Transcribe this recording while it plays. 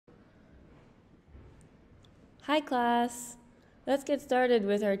Hi class! Let's get started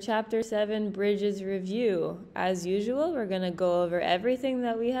with our Chapter 7 Bridges review. As usual, we're going to go over everything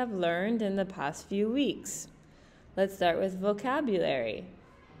that we have learned in the past few weeks. Let's start with vocabulary.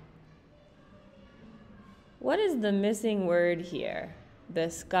 What is the missing word here? The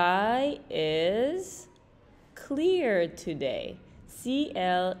sky is clear today.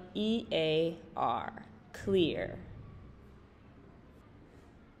 C-L-E-A-R, clear.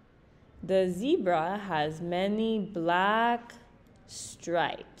 The zebra has many black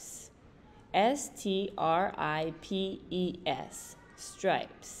stripes. S-T-R-I-P-E-S,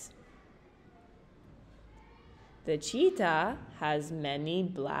 stripes. The cheetah has many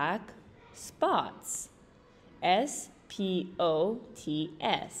black spots. S-P-O-T-S,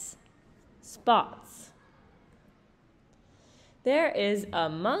 spots. There is a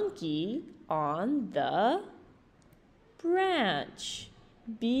monkey on the branch.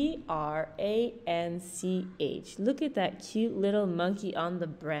 B-R-A-N-C-H. Look at that cute little monkey on the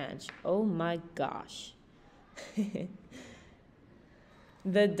branch. Oh my gosh.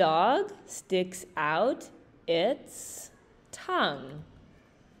 The dog sticks out its tongue.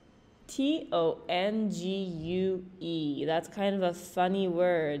 T-O-N-G-U-E. That's kind of a funny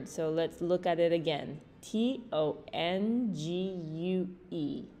word, so let's look at it again. T-O-N-G-U-E.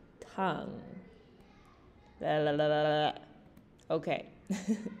 Tongue. La, la, la, la, la. Okay.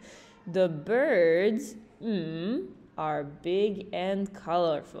 The birds are big and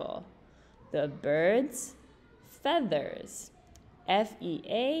colorful. The birds' feathers.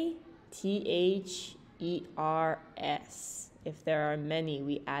 F-E-A-T-H-E-R-S. If there are many,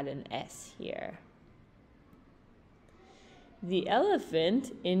 we add an S here. The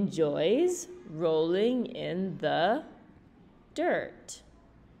elephant enjoys rolling in the dirt.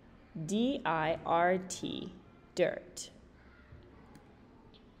 D-I-R-T, dirt.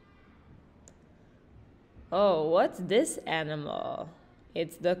 Oh, what's this animal?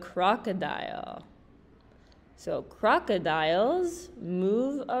 It's the crocodile. So crocodiles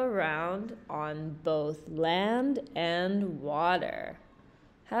move around on both land and water.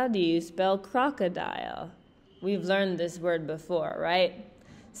 How do you spell crocodile? We've learned this word before, right?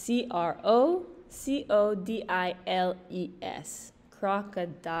 C-R-O-C-O-D-I-L-E-S.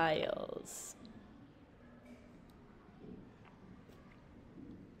 Crocodiles.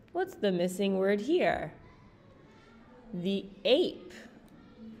 What's the missing word here? The ape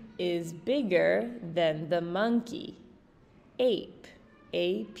is bigger than the monkey. Ape,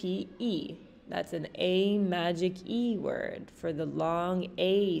 A-P-E. That's an A magic E word for the long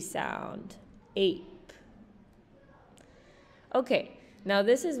A sound. Ape. Okay, now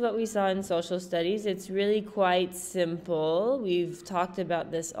this is what we saw in social studies. It's really quite simple. We've talked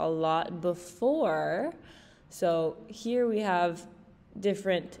about this a lot before. So here we have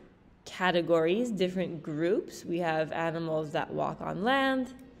different categories, different groups. We have animals that walk on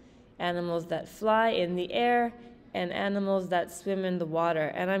land, animals that fly in the air, and animals that swim in the water.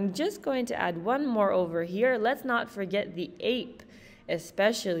 And I'm just going to add one more over here. Let's not forget the ape,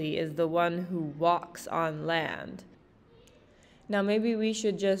 especially, is the one who walks on land. Now maybe we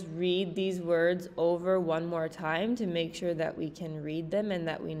should just read these words over one more time to make sure that we can read them and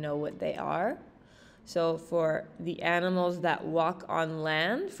that we know what they are. So for the animals that walk on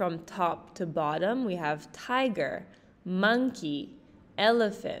land, from top to bottom, we have tiger, monkey,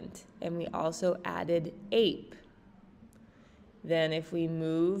 elephant, and we also added ape. Then if we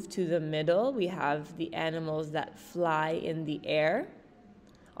move to the middle, we have the animals that fly in the air.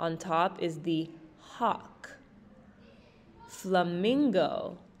 On top is the hawk,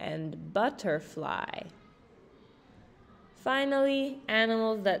 flamingo, and butterfly. Finally,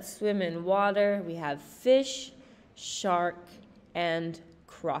 animals that swim in water, we have fish, shark, and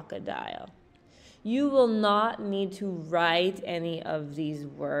crocodile. You will not need to write any of these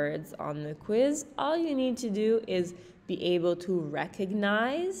words on the quiz. All you need to do is be able to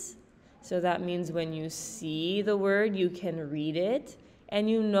recognize. So that means when you see the word, you can read it, and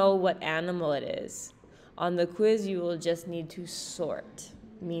you know what animal it is. On the quiz, you will just need to sort,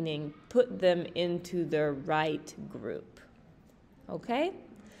 meaning put them into the right group. Okay,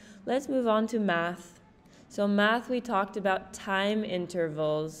 let's move on to math. So math, we talked about time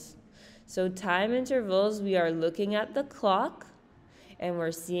intervals. So time intervals, we are looking at the clock and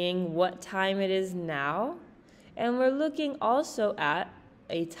we're seeing what time it is now. And we're looking also at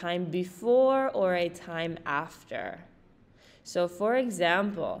a time before or a time after. So for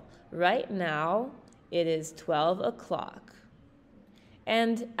example, right now it is 12 o'clock.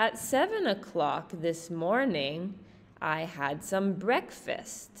 And at 7 o'clock this morning, I had some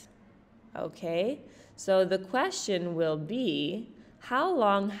breakfast. Okay, so the question will be, how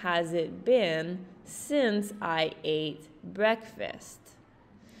long has it been since I ate breakfast?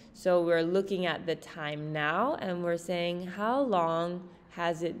 So we're looking at the time now and we're saying, how long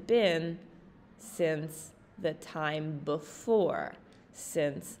has it been since the time before,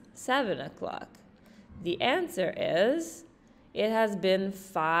 since 7 o'clock? The answer is, it has been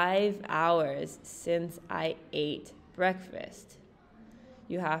 5 hours since I ate breakfast.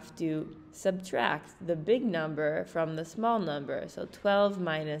 You have to subtract the big number from the small number. So 12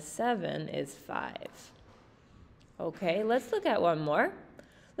 minus 7 is 5. Okay, let's look at one more.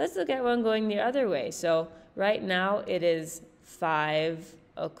 Let's look at one going the other way. So right now it is 5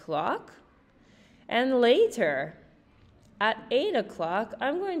 o'clock. And later, at 8 o'clock,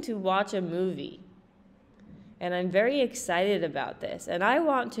 I'm going to watch a movie. And I'm very excited about this. And I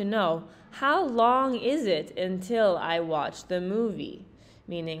want to know, how long is it until I watch the movie?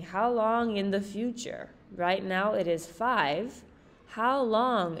 Meaning, how long in the future? Right now it is 5. How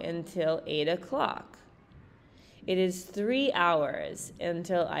long until 8 o'clock? It is 3 hours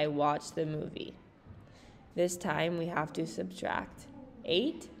until I watch the movie. This time we have to subtract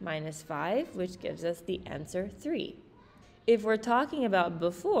 8 minus 5, which gives us the answer 3. If we're talking about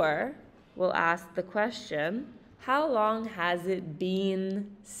before, we'll ask the question, how long has it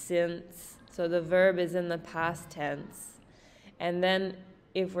been since? So the verb is in the past tense. And then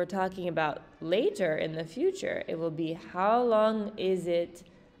if we're talking about later in the future, it will be, how long is it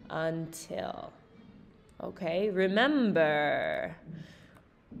until? Okay, remember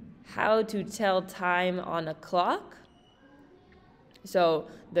how to tell time on a clock. So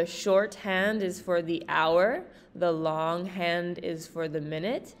the shorthand is for the hour, the longhand is for the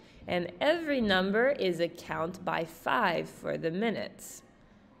minute, and every number is a count by 5 for the minutes.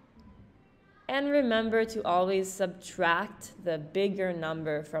 And remember to always subtract the bigger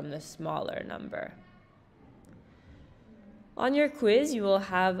number from the smaller number. On your quiz, you will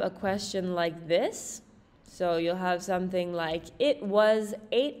have a question like this. So you'll have something like, it was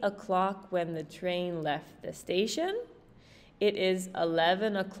 8 o'clock when the train left the station. It is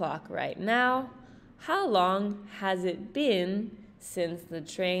 11 o'clock right now. How long has it been since the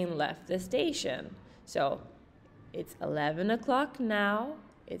train left the station? So it's 11 o'clock now.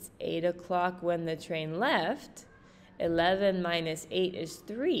 It's 8 o'clock when the train left. 11 minus 8 is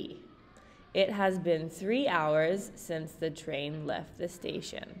 3. It has been 3 hours since the train left the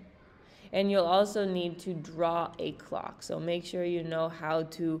station. And you'll also need to draw a clock. So make sure you know how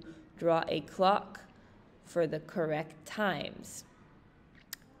to draw a clock for the correct times.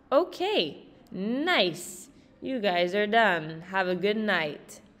 Okay, nice. You guys are done. Have a good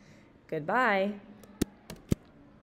night. Goodbye.